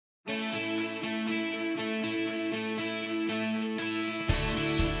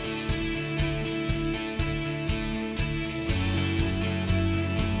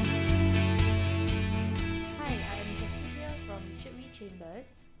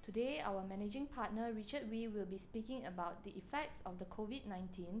Today, our managing partner Richard Wee will be speaking about the effects of the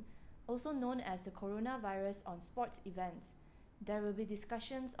COVID-19, also known as the coronavirus, on sports events. There will be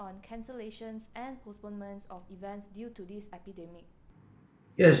discussions on cancellations and postponements of events due to this epidemic.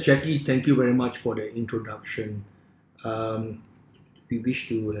 Yes, Jackie, thank you very much for the introduction. Um, we wish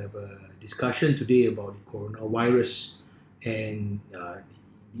to have a discussion today about the coronavirus and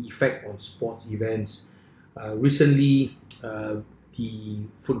the effect on sports events. Recently, the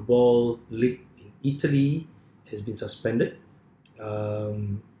football league in Italy has been suspended.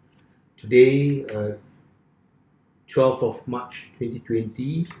 Um, Today, 12th of March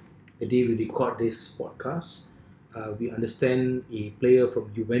 2020, the day we record this podcast, we understand a player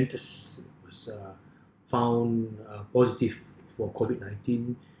from Juventus was found positive for COVID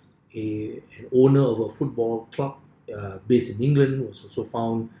 19. An owner of a football club based in England was also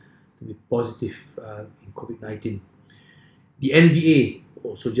found to be positive in COVID 19. The NBA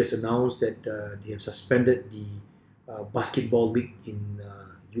also just announced that they have suspended the basketball league in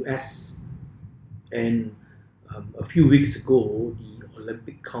US, and a few weeks ago, the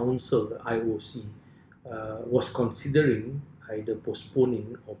Olympic Council, the IOC, was considering either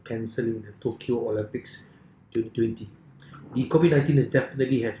postponing or cancelling the Tokyo Olympics 2020. The COVID 19 has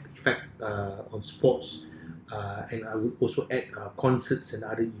definitely have effect on sports, and I would also add concerts and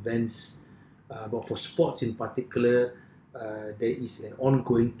other events. But for sports in particular, there is an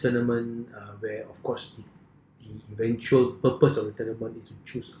ongoing tournament where, of course, the eventual purpose of the tournament is to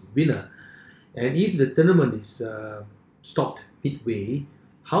choose a winner. And if the tournament is stopped midway,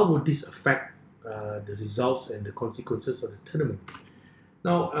 how would this affect the results and the consequences of the tournament?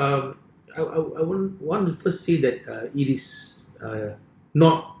 Now, I want to first say that it is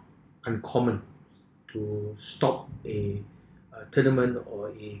not uncommon to stop a tournament or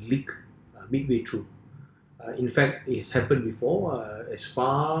a league midway through. In fact, it's happened before, as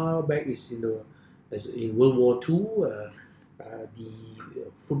far back as in World War II. The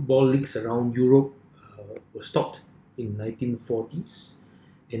football leagues around Europe were stopped in 1940s,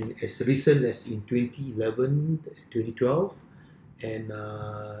 and as recent as in 2011, 2012, and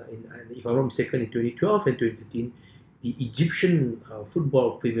if I'm not mistaken, in 2012 and 2013, the Egyptian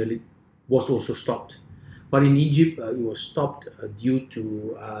football Premier League was also stopped. But in Egypt, it was stopped due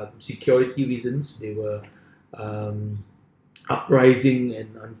to security reasons. They were um, uprising,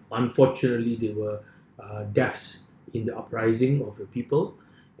 and unfortunately, there were deaths in the uprising of the people,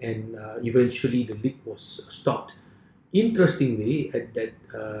 and eventually the league was stopped. Interestingly, at that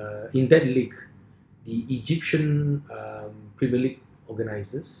in that league, the Egyptian Premier League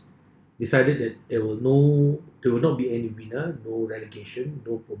organizers decided that there will not be any winner, no relegation,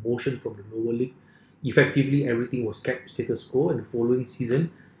 no promotion from the lower league. Effectively, everything was kept status quo, and the following season,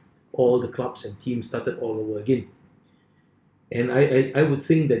 all the clubs and teams started all over again. And I would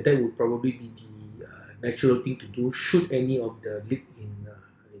think that that would probably be the natural thing to do should any of the league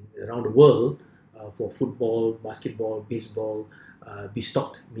around the world for football, basketball, baseball be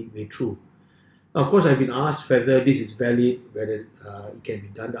stopped midway through. Of course, I've been asked whether this is valid, whether it can be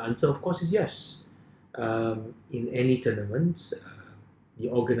done. The answer, of course, is yes. In any tournaments, the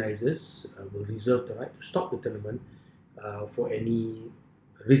organizers will reserve the right to stop the tournament for any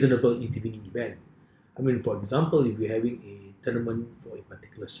reasonable intervening event. I mean, for example, if you're having a tournament for a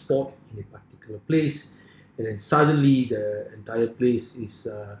particular sport in a particular place, and then suddenly the entire place is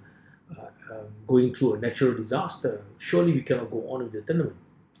going through a natural disaster, surely we cannot go on with the tournament.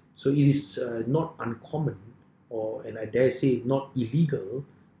 So it is not uncommon, or and I dare say not illegal,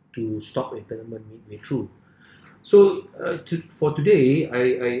 to stop a tournament midway through. So for today,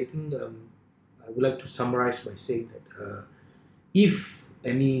 I think I would like to summarize by saying that if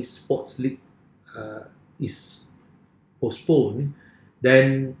any sports league uh, is postponed,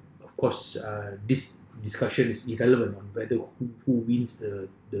 then of course this discussion is irrelevant on whether who wins the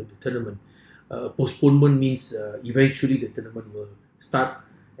tournament. Postponement means eventually the tournament will start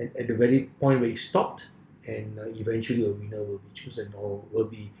at the very point where it stopped, and eventually a winner will be chosen, or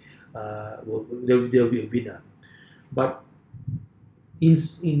there will be a winner. But in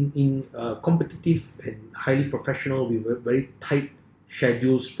competitive and highly professional, we were very tight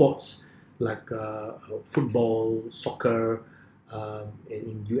scheduled sports like football, soccer, and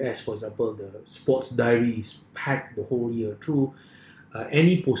in US, for example, the sports diary is packed the whole year through.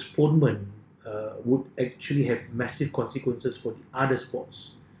 Any postponement would actually have massive consequences for the other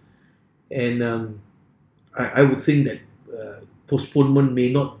sports, and I would think that postponement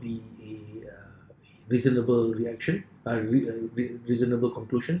may not be a reasonable reaction, reasonable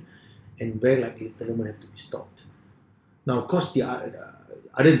conclusion, and very likely the tournament have to be stopped. Now, of course,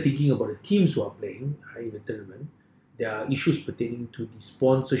 other than thinking about the teams who are playing in the tournament, there are issues pertaining to the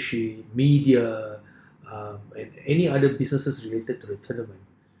sponsorship, media, and any other businesses related to the tournament.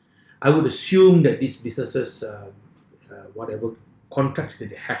 I would assume that these businesses, whatever contracts that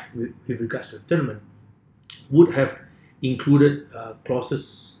they have with regards to the tournament, would have included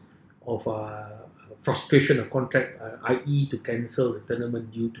clauses of frustration of contract, i.e., to cancel the tournament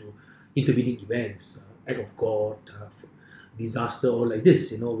due to intervening events, act of God, disaster, or like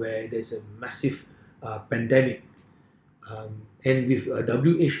this, where there's a massive pandemic. And with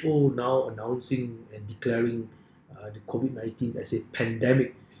WHO now announcing and declaring the COVID-19 as a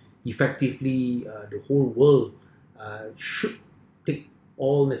pandemic, effectively the whole world should take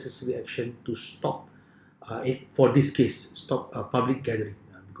all necessary action to stop, for this case, stop public gathering,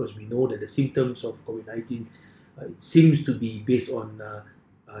 because we know that the symptoms of COVID-19 seems to be based on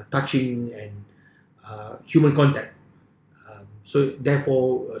touching and human contact. So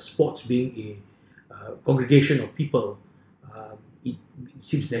therefore, sports being a congregation of people, it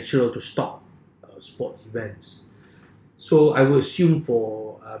seems natural to stop sports events. So I would assume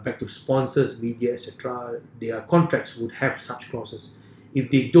for back to sponsors, media, etc., their contracts would have such clauses.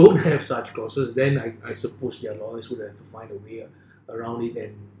 If they don't have such clauses, then I suppose their lawyers would have to find a way around it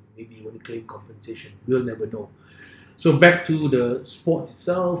and maybe only claim compensation. We'll never know. So back to the sports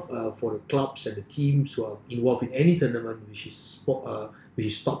itself, for the clubs and the teams who are involved in any tournament which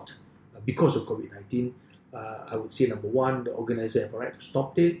is stopped because of COVID-19, I would say number one, the organizer have a right to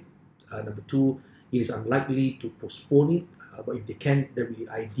stop it. Number two, it is unlikely to postpone it, but if they can, that would be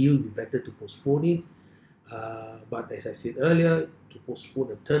ideal, would be better to postpone it. But as I said earlier, to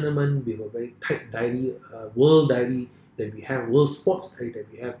postpone a tournament with a very tight diary, world diary that we have, world sports diary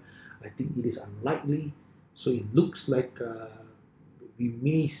that we have, I think it is unlikely. So it looks like we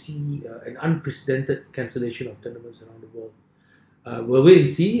may see an unprecedented cancellation of tournaments around the world. We'll wait and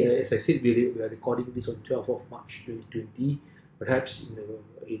see. As I said, we are recording this on 12th of March 2020. Perhaps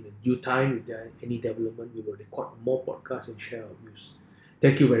in due time, if there are any development, we will record more podcasts and share our views.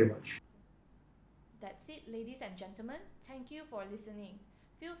 Thank you very much. That's it, ladies and gentlemen. Thank you for listening.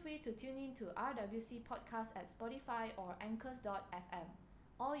 Feel free to tune in to RWC Podcast at Spotify or Anchors.fm.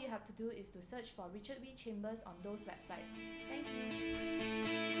 All you have to do is to search for Richard W. Chambers on those websites. Thank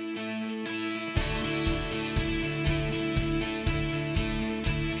you.